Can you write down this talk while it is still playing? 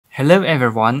Hello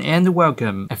everyone and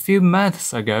welcome. A few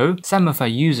months ago, some of our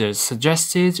users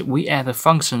suggested we add a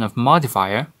function of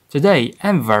modifier. Today,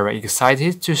 I'm very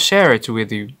excited to share it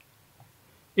with you.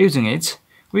 Using it,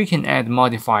 we can add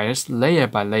modifiers layer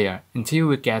by layer until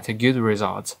we get a good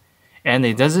result, and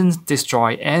it doesn't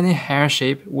destroy any hair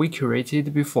shape we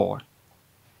created before.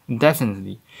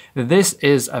 Definitely, this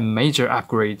is a major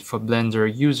upgrade for Blender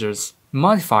users.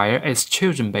 Modifier is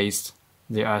children-based.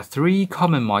 There are three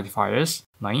common modifiers: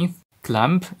 length,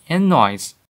 clump, and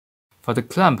noise. For the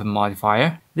clump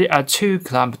modifier, there are two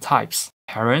clump types,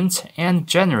 parent and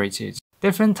generated.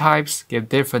 Different types give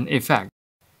different effects.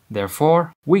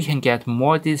 Therefore, we can get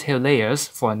more detailed layers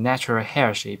for a natural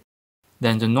hair shape.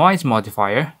 Then the noise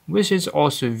modifier, which is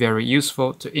also very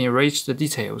useful to enrich the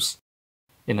details.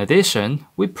 In addition,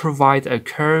 we provide a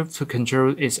curve to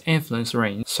control its influence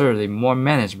range, so it is more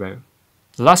manageable.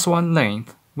 The last one,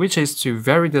 length, which is to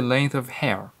vary the length of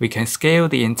hair. We can scale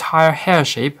the entire hair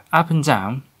shape up and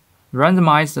down,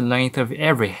 randomize the length of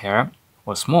every hair.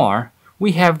 What's more,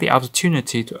 we have the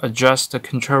opportunity to adjust the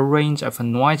control range of a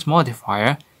noise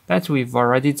modifier that we've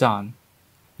already done.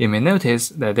 You may notice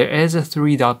that there is a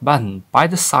three-dot button by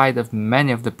the side of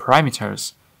many of the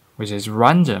parameters, which is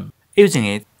random. Using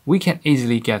it, we can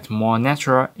easily get more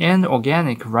natural and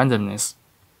organic randomness.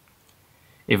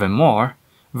 Even more,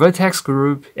 vertex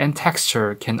group and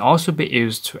texture can also be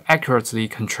used to accurately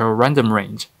control random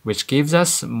range, which gives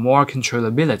us more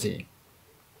controllability.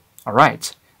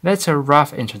 Alright, that's a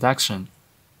rough introduction.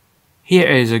 Here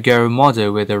is a girl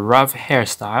model with a rough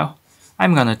hairstyle.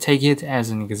 I'm gonna take it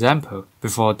as an example.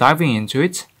 Before diving into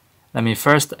it, let me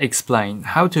first explain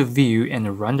how to view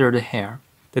and render the hair.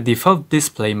 The default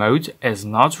display mode is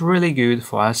not really good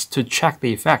for us to check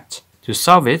the effect. To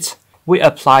solve it, we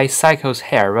apply Cycle's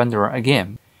hair renderer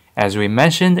again. As we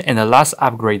mentioned in the last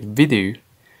upgrade video,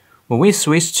 when we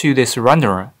switch to this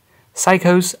renderer,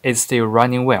 Cycles is still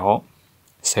running well,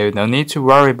 so no need to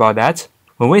worry about that.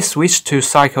 When we switch to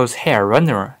Cycle's hair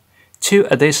renderer, two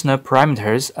additional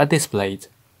parameters are displayed.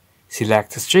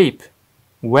 Select strip,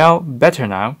 well, better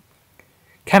now.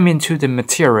 Come into the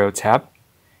Material tab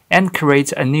and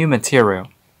create a new material.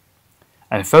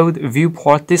 Unfold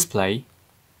Viewport Display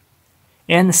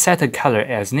and set a color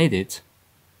as needed.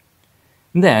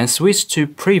 Then switch to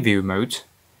Preview mode.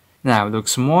 Now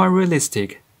looks more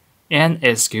realistic and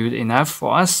is good enough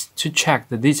for us to check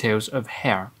the details of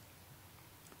hair.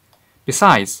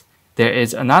 Besides, there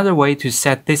is another way to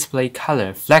set display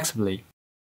color flexibly.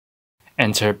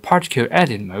 Enter Particle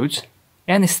Edit mode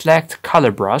and select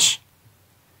Color Brush.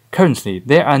 Currently,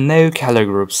 there are no color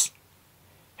groups.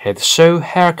 Hit Show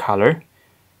Hair Color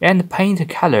and paint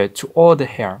color to all the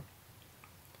hair.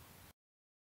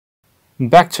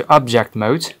 Back to Object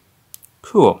mode.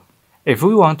 Cool. If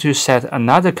we want to set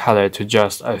another color to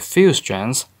just a few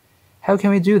strands, how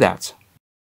can we do that?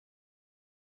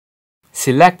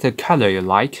 Select the color you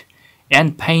like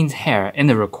and paint hair in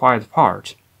the required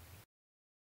part.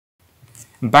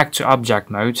 Back to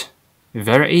Object mode.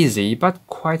 Very easy but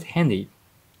quite handy.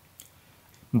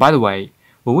 By the way,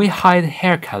 when we hide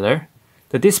hair color,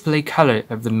 the display color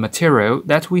of the material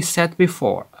that we set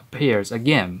before appears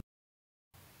again.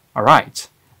 Alright,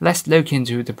 let's look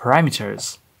into the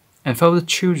parameters. Unfold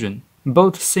Children.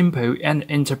 Both simple and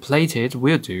interpolated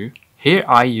will do. Here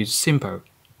I use simple.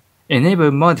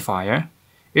 Enable Modifier.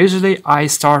 Usually I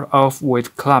start off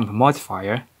with Clump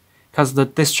Modifier, cause the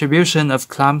distribution of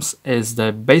clumps is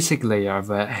the basic layer of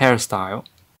a hairstyle.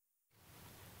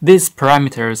 These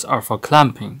parameters are for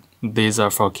clumping, these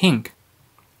are for kink.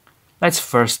 Let's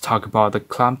first talk about the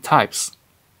clump types.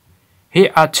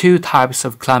 Here are two types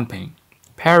of clumping: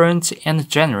 parent and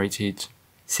generated.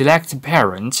 Select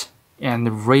parent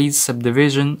and raise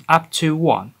subdivision up to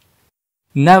 1.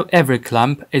 Now every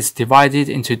clump is divided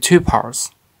into two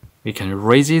parts. We can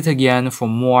raise it again for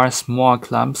more small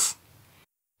clumps.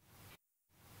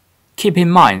 Keep in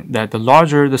mind that the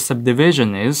larger the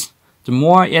subdivision is, the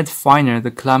more yet finer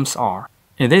the clumps are.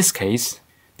 In this case,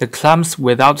 the clumps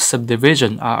without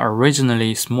subdivision are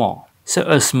originally small, so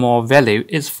a small value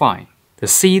is fine. The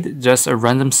seed, just a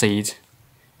random seed.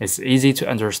 It's easy to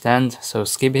understand, so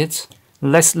skip it.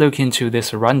 Let's look into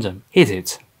this random. Hit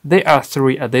it. There are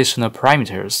three additional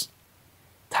parameters.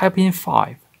 Type in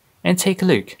 5 and take a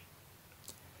look.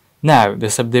 Now the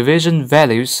subdivision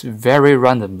values vary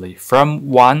randomly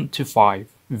from 1 to 5.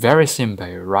 Very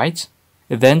simple, right?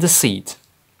 Then the seed.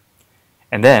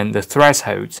 And then the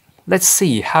threshold. Let's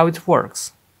see how it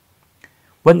works.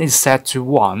 When it's set to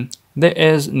 1, there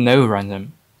is no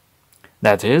random.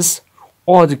 That is,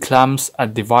 all the clumps are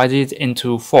divided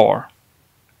into 4.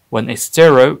 When it's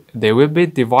 0, they will be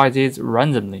divided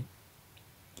randomly.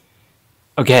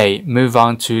 Okay, move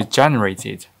on to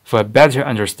generated. For a better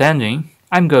understanding,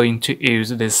 I'm going to use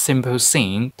this simple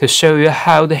scene to show you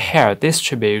how the hair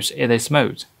distributes in this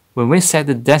mode. When we set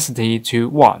the density to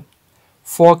 1,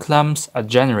 4 clumps are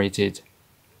generated.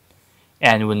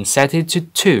 And when set it to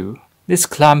 2, this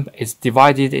clump is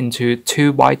divided into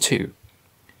 2 by 2.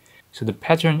 So the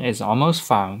pattern is almost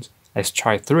found. Let's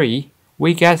try 3.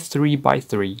 We get 3 by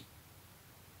 3.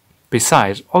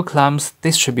 Besides, all clumps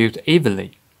distribute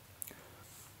evenly.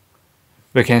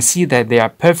 We can see that they are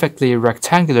perfectly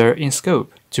rectangular in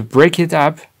scope. To break it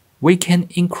up, we can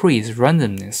increase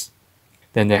randomness.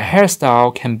 Then the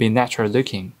hairstyle can be natural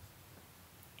looking.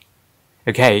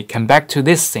 Okay, come back to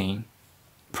this scene.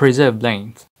 Preserve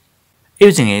length.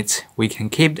 Using it, we can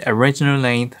keep the original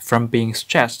length from being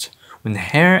stretched when the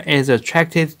hair is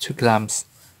attracted to clumps.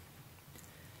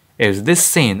 Use this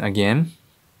scene again.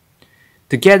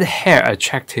 To get the hair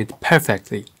attracted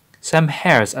perfectly, some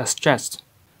hairs are stretched.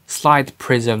 Slide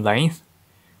preserve length.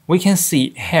 We can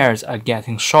see hairs are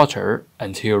getting shorter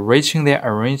until reaching their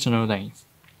original length.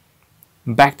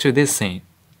 Back to this scene.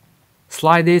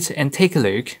 Slide it and take a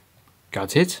look.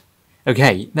 Got it?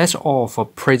 Okay, that's all for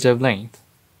preserve length.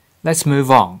 Let's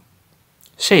move on.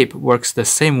 Shape works the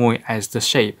same way as the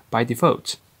shape by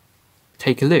default.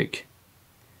 Take a look.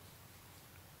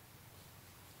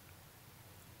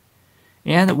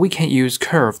 And we can use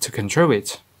curve to control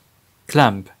it.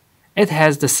 Clump. It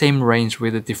has the same range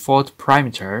with the default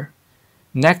parameter,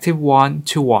 -1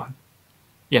 to 1.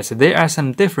 Yes, there are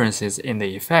some differences in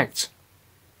the effect.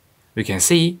 We can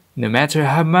see, no matter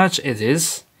how much it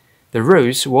is, the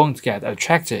roots won't get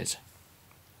attracted.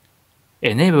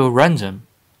 Enable random.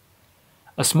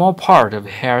 A small part of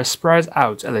hair spreads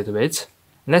out a little bit.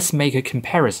 Let's make a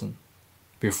comparison.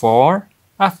 Before,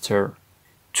 after.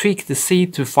 Tweak the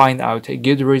seed to find out a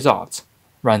good result.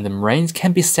 Random range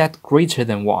can be set greater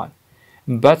than 1,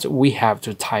 but we have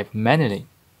to type manually.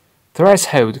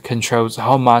 Threshold controls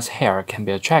how much hair can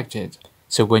be attracted,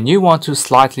 so when you want to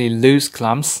slightly lose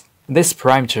clumps, this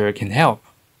parameter can help.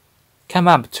 Come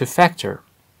up to factor.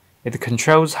 It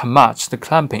controls how much the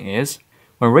clumping is.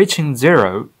 When reaching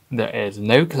 0, there is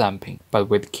no clumping, but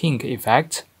with kink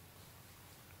effect,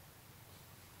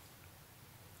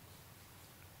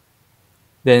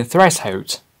 then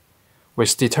threshold,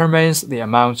 which determines the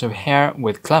amount of hair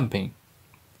with clumping.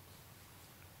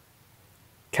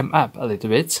 Come up a little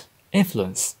bit,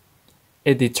 influence.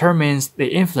 It determines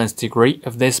the influence degree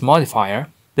of this modifier,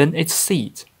 then its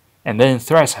seed, and then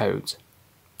threshold.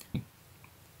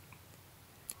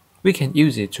 We can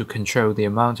use it to control the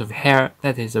amount of hair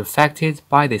that is affected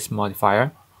by this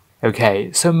modifier.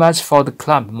 Okay, so much for the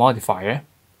clump modifier.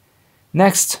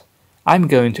 Next, I'm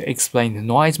going to explain the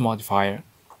noise modifier.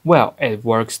 Well, it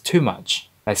works too much.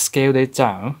 I scaled it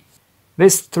down.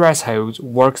 This threshold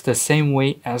works the same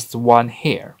way as the one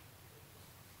here.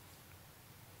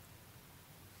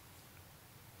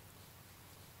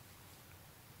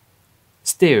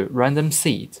 Still, random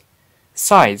seed.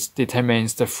 Size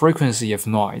determines the frequency of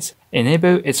noise.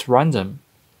 Enable its random.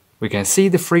 We can see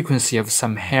the frequency of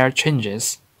some hair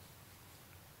changes.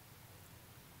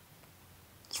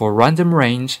 For random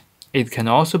range, it can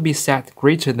also be set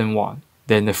greater than 1.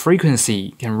 Then the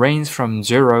frequency can range from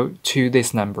 0 to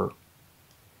this number.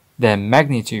 Then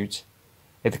magnitude.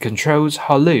 It controls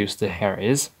how loose the hair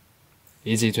is.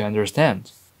 Easy to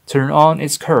understand. Turn on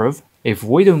its curve. If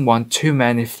we don't want too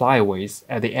many flyaways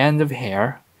at the end of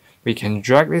hair, we can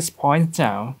drag this point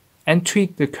down and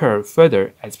tweak the curve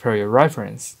further as per your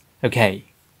reference. Okay.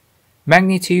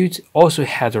 Magnitude also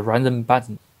has a random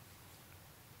button,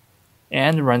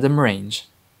 and random range,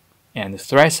 and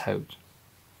threshold.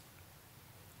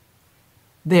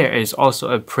 There is also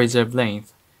a preserve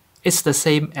length. It's the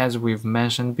same as we've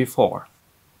mentioned before.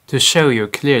 To show you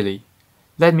clearly,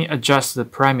 let me adjust the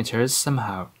parameters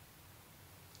somehow.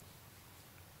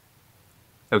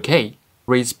 Okay,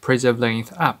 raise preserve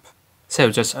length up, so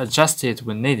just adjust it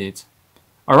when needed.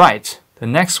 Alright, the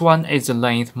next one is the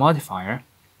length modifier.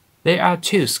 There are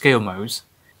two scale modes,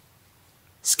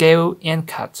 scale and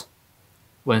cut.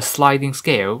 When sliding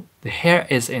scale, the hair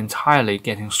is entirely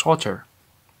getting shorter.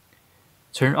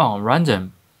 Turn on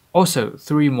random. Also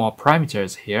 3 more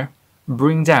parameters here.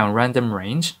 Bring down random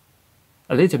range.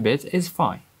 A little bit is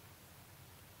fine.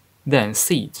 Then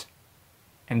seed.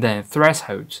 And then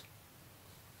threshold.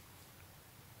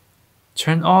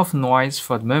 Turn off noise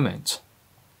for the moment.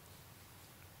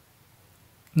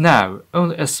 Now,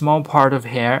 only a small part of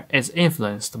hair is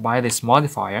influenced by this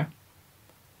modifier.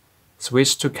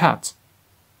 Switch to cut.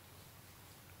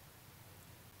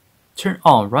 Turn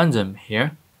on random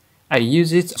here. I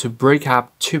use it to break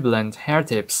up turbulent hair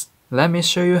tips. Let me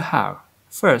show you how.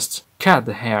 First, cut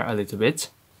the hair a little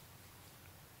bit.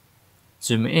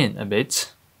 Zoom in a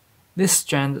bit. This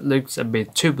strand looks a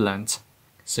bit too blunt,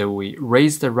 so we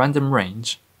raise the random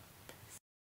range.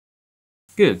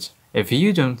 Good. If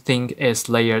you don't think it's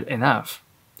layered enough,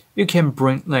 you can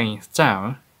bring length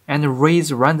down and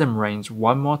raise random range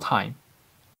one more time.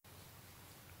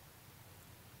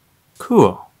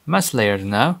 Cool, much layered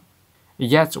now.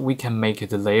 Yet we can make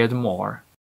it layered more.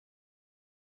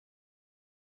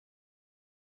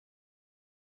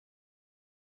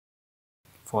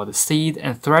 For the seed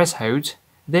and threshold,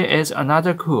 there is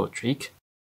another cool trick.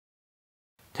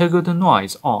 Toggle the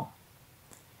noise on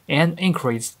and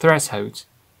increase threshold.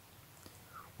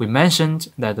 We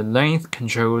mentioned that the length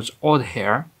controls all the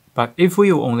hair, but if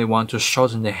we only want to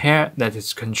shorten the hair that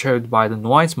is controlled by the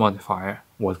noise modifier,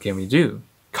 what can we do?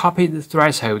 Copy the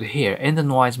threshold here in the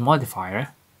noise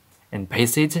modifier and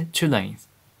paste it to length.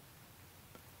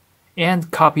 And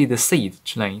copy the seed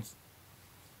to length.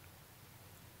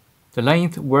 The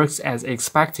length works as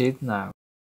expected now.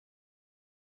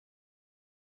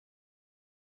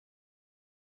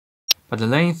 But the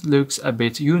length looks a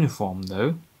bit uniform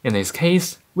though. In this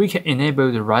case, we can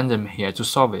enable the random here to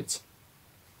solve it.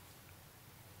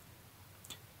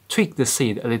 Tweak the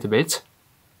seed a little bit.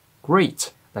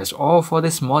 Great, that's all for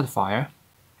this modifier.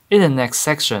 In the next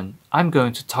section, I'm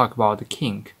going to talk about the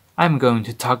kink. I'm going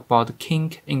to talk about the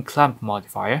kink in clamp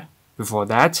modifier. Before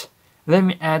that, let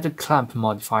me add the clamp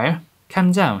modifier.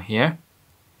 Come down here.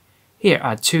 Here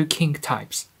are two kink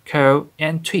types, curl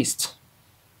and twist.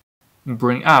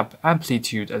 Bring up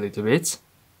amplitude a little bit.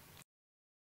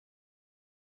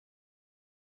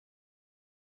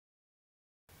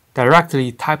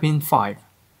 Directly type in 5.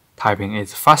 Typing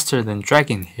is faster than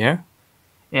dragging here.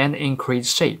 And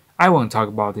increase shape. I won't talk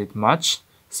about it much,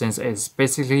 since it's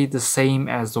basically the same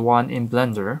as the one in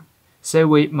Blender, so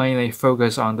we mainly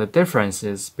focus on the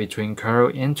differences between curl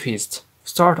and twist.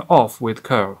 Start off with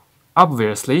curl.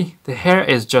 Obviously, the hair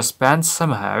is just bent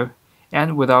somehow,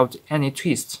 and without any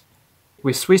twist.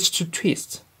 We switch to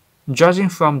twist. Judging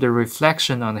from the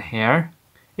reflection on the hair,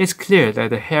 it's clear that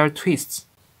the hair twists.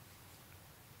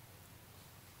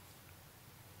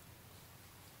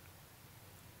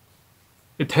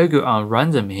 We toggle on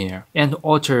random here and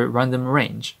alter random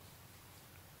range.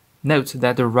 Note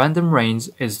that the random range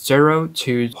is 0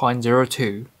 to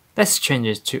 0.02. Let's change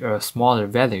it to a smaller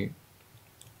value.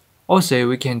 Also,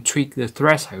 we can tweak the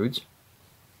threshold.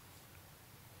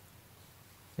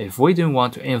 If we don't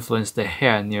want to influence the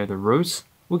hair near the roots,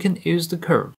 we can use the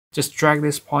curve. Just drag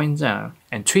this point down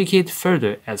and tweak it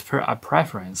further as per our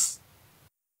preference.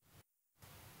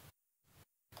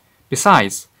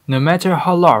 Besides, no matter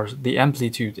how large the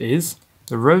amplitude is,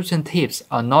 the roots and tips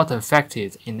are not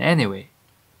affected in any way.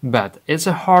 But it's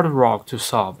a hard rock to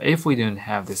solve if we don't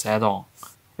have this add-on.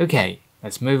 Okay,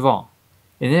 let's move on.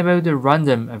 Enable the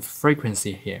random of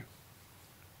frequency here.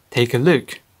 Take a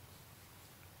look.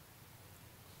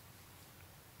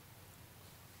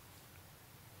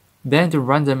 Then the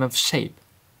random of shape.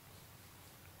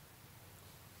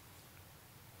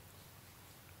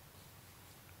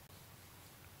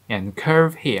 And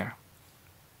curve here.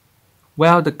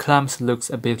 Well, the clumps looks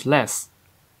a bit less,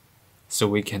 so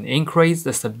we can increase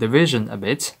the subdivision a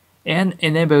bit and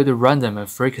enable the random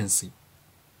of frequency.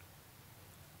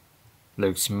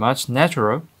 Looks much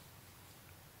natural.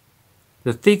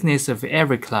 The thickness of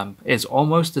every clump is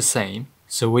almost the same,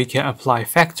 so we can apply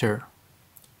factor.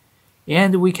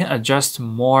 And we can adjust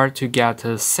more to get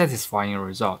a satisfying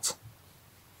result.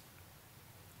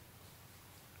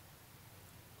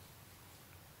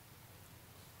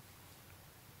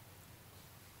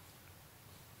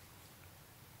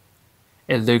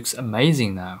 It looks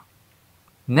amazing now.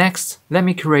 Next, let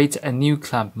me create a new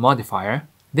clamp modifier.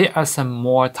 There are some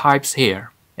more types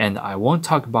here, and I won't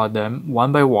talk about them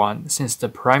one by one since the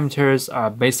parameters are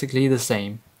basically the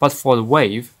same. But for the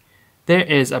wave, there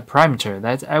is a parameter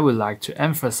that I would like to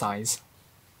emphasize.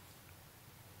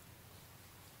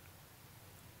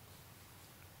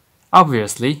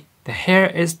 Obviously, the hair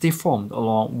is deformed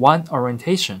along one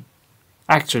orientation.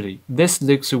 Actually, this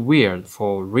looks weird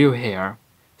for real hair,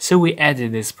 so we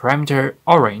added this parameter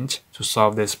orient to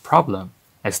solve this problem.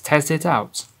 Let's test it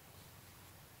out.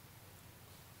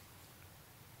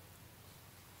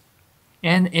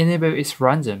 And enable its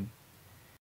random.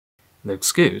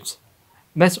 Looks good.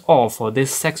 That's all for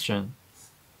this section.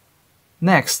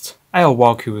 Next, I'll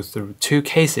walk you through two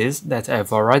cases that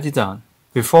I've already done.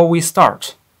 Before we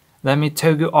start, let me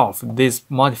toggle off these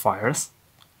modifiers.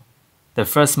 The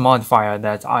first modifier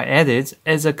that I added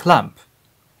is a clamp,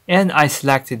 and I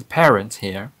selected parent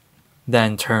here,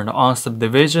 then turn on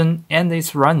subdivision and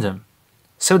its random.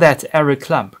 so that every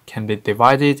clump can be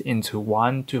divided into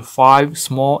 1 to 5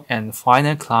 small and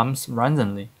finer clumps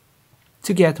randomly.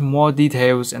 To get more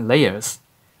details and layers,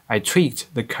 I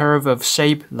tweaked the curve of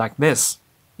shape like this.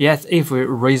 Yet if we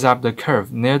raise up the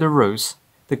curve near the roots,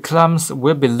 the clumps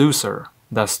will be looser,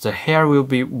 thus the hair will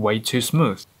be way too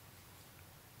smooth.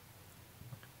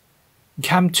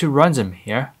 Come to random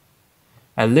here.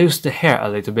 I lose the hair a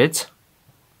little bit.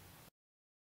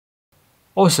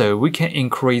 Also, we can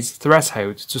increase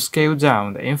threshold to scale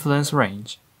down the influence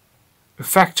range.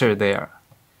 Factor there.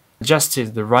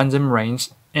 Adjusted the random range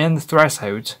and the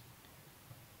threshold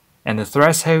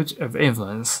of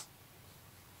influence.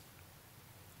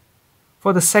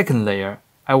 For the second layer,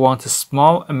 I want a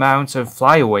small amount of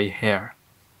flyaway hair.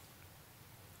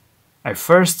 I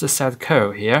first set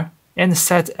curl here and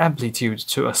set amplitude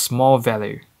to a small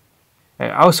value. I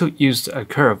also used a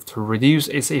curve to reduce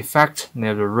its effect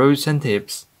near the roots and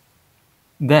tips.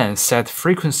 Then set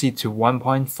frequency to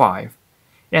 1.5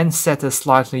 and set a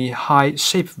slightly high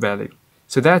shape value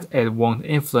so that it won't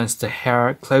influence the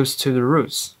hair close to the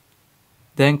roots.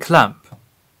 Then clump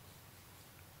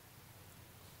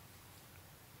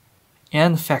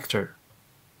and factor.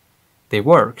 They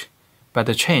work, but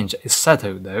the change is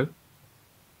subtle though.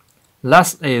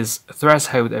 Last is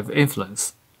threshold of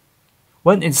influence.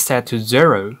 When it's set to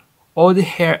 0, all the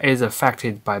hair is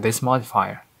affected by this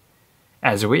modifier.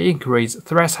 As we increase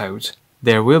threshold,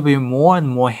 there will be more and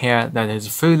more hair that is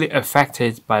fully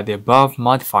affected by the above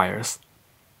modifiers.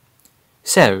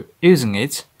 So, using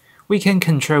it, we can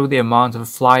control the amount of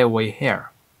flyaway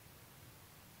hair.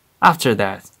 After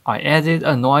that, I added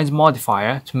a noise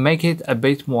modifier to make it a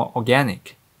bit more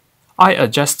organic. I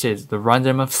adjusted the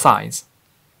random of size.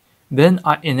 Then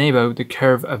I enabled the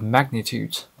curve of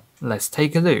magnitude. Let's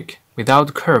take a look.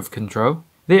 Without curve control,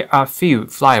 there are few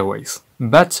flyaways,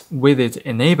 but with it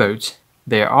enabled,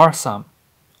 there are some.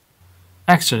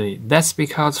 Actually, that's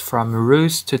because from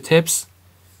roots to tips,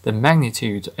 the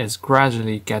magnitude is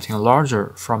gradually getting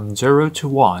larger from 0 to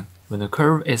 1 when the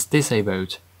curve is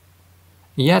disabled.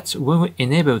 Yet when we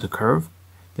enable the curve,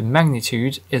 the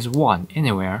magnitude is 1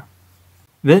 anywhere.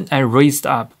 Then I raised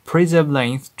up preserve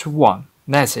length to 1.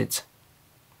 That's it.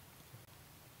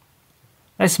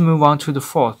 Let's move on to the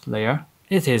fourth layer.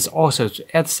 It is also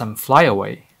to add some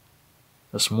flyaway.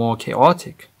 It's more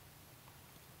chaotic.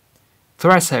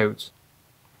 Threshold.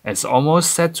 It's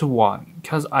almost set to 1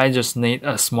 because I just need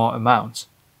a small amount.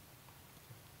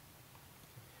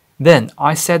 Then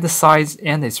I set the size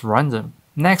and it's random.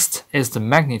 Next is the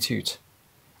magnitude.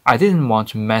 I didn't want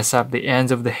to mess up the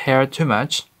ends of the hair too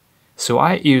much, so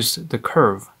I used the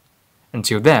curve.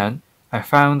 Until then, I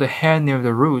found the hair near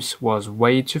the roots was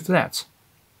way too flat.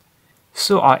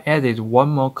 So I added one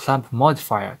more clump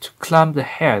modifier to clump the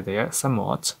hair there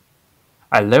somewhat.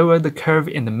 I lowered the curve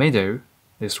in the middle.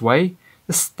 This way,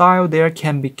 the style there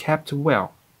can be kept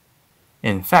well.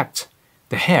 In fact,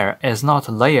 the hair is not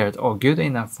layered or good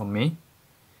enough for me.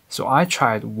 So I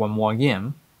tried one more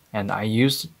again, and I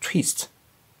used twist.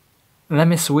 Let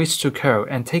me switch to curl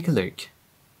and take a look.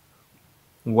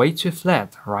 Way too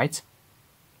flat, right?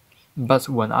 But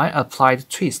when I applied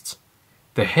twist,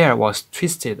 the hair was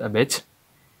twisted a bit,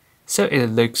 so it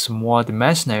looks more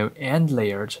dimensional and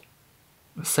layered.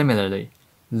 Similarly,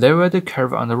 lower the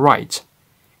curve on the right,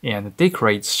 and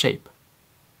decorate shape.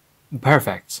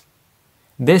 Perfect.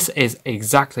 This is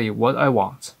exactly what I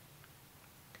want.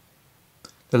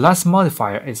 The last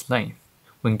modifier is length.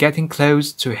 When getting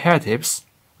close to hair tips,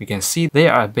 we can see they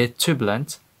are a bit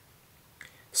turbulent.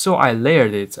 So I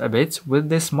layered it a bit with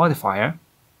this modifier.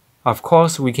 Of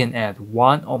course, we can add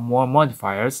one or more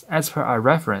modifiers as per our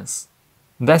reference.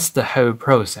 That's the whole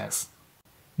process.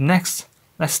 Next,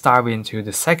 let's dive into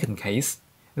the second case.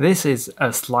 This is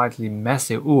a slightly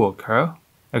messy wool curl.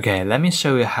 Okay, let me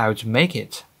show you how to make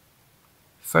it.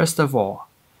 First of all,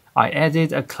 I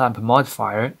added a clump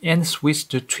modifier and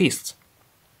switched to twist.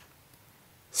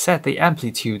 Set the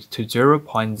amplitude to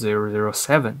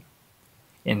 0.007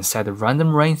 and set the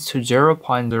random range to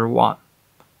 0.01.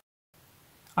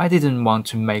 I didn't want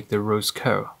to make the roots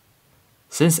curl,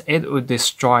 since it would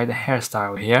destroy the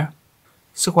hairstyle here,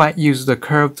 so I used the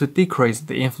curve to decrease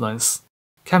the influence.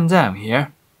 Come down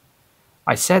here.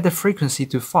 I set the frequency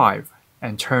to 5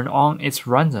 and turn on its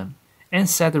random, and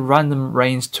set the random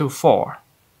range to 4.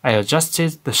 I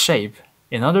adjusted the shape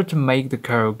in order to make the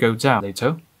curl go down a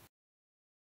little.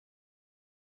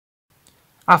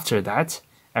 After that,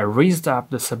 I raised up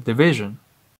the subdivision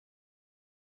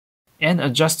and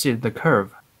adjusted the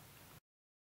curve.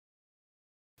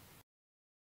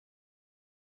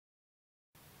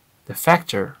 The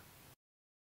factor.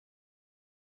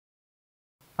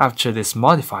 After this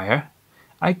modifier,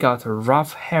 I got a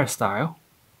rough hairstyle.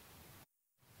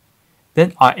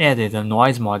 Then I added a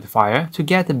noise modifier to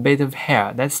get a bit of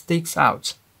hair that sticks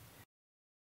out.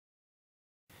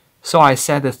 So I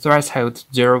set the threshold to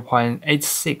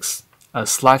 0.86, a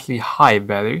slightly high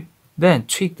value, then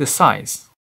tweak the size,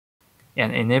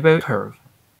 and enable curve,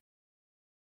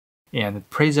 and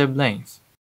preserve length.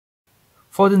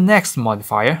 For the next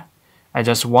modifier, I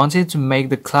just wanted to make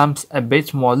the clumps a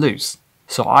bit more loose,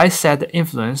 so I set the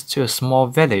influence to a small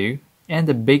value and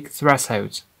a big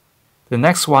threshold. The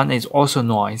next one is also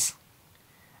noise.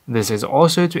 This is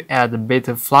also to add a bit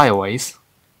of flyaways,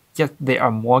 yet they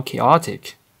are more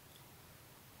chaotic.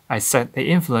 I set the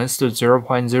influence to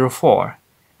 0.04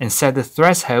 and set the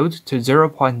threshold to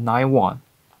 0.91,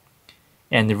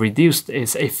 and reduced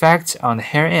its effect on the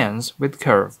hair ends with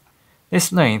curve.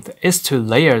 This length is to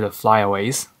layer the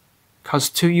flyaways, cause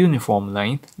too uniform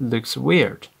length looks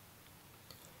weird.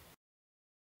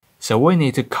 So we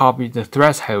need to copy the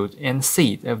threshold and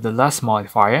seed of the last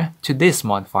modifier to this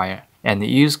modifier and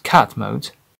use cut mode.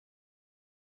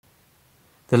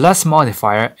 The last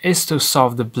modifier is to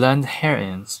solve the blend hair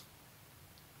ends.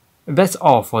 That's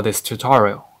all for this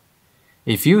tutorial.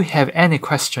 If you have any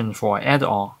questions for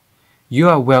add-on, you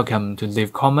are welcome to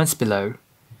leave comments below,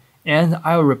 and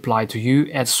I'll reply to you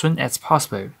as soon as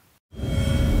possible.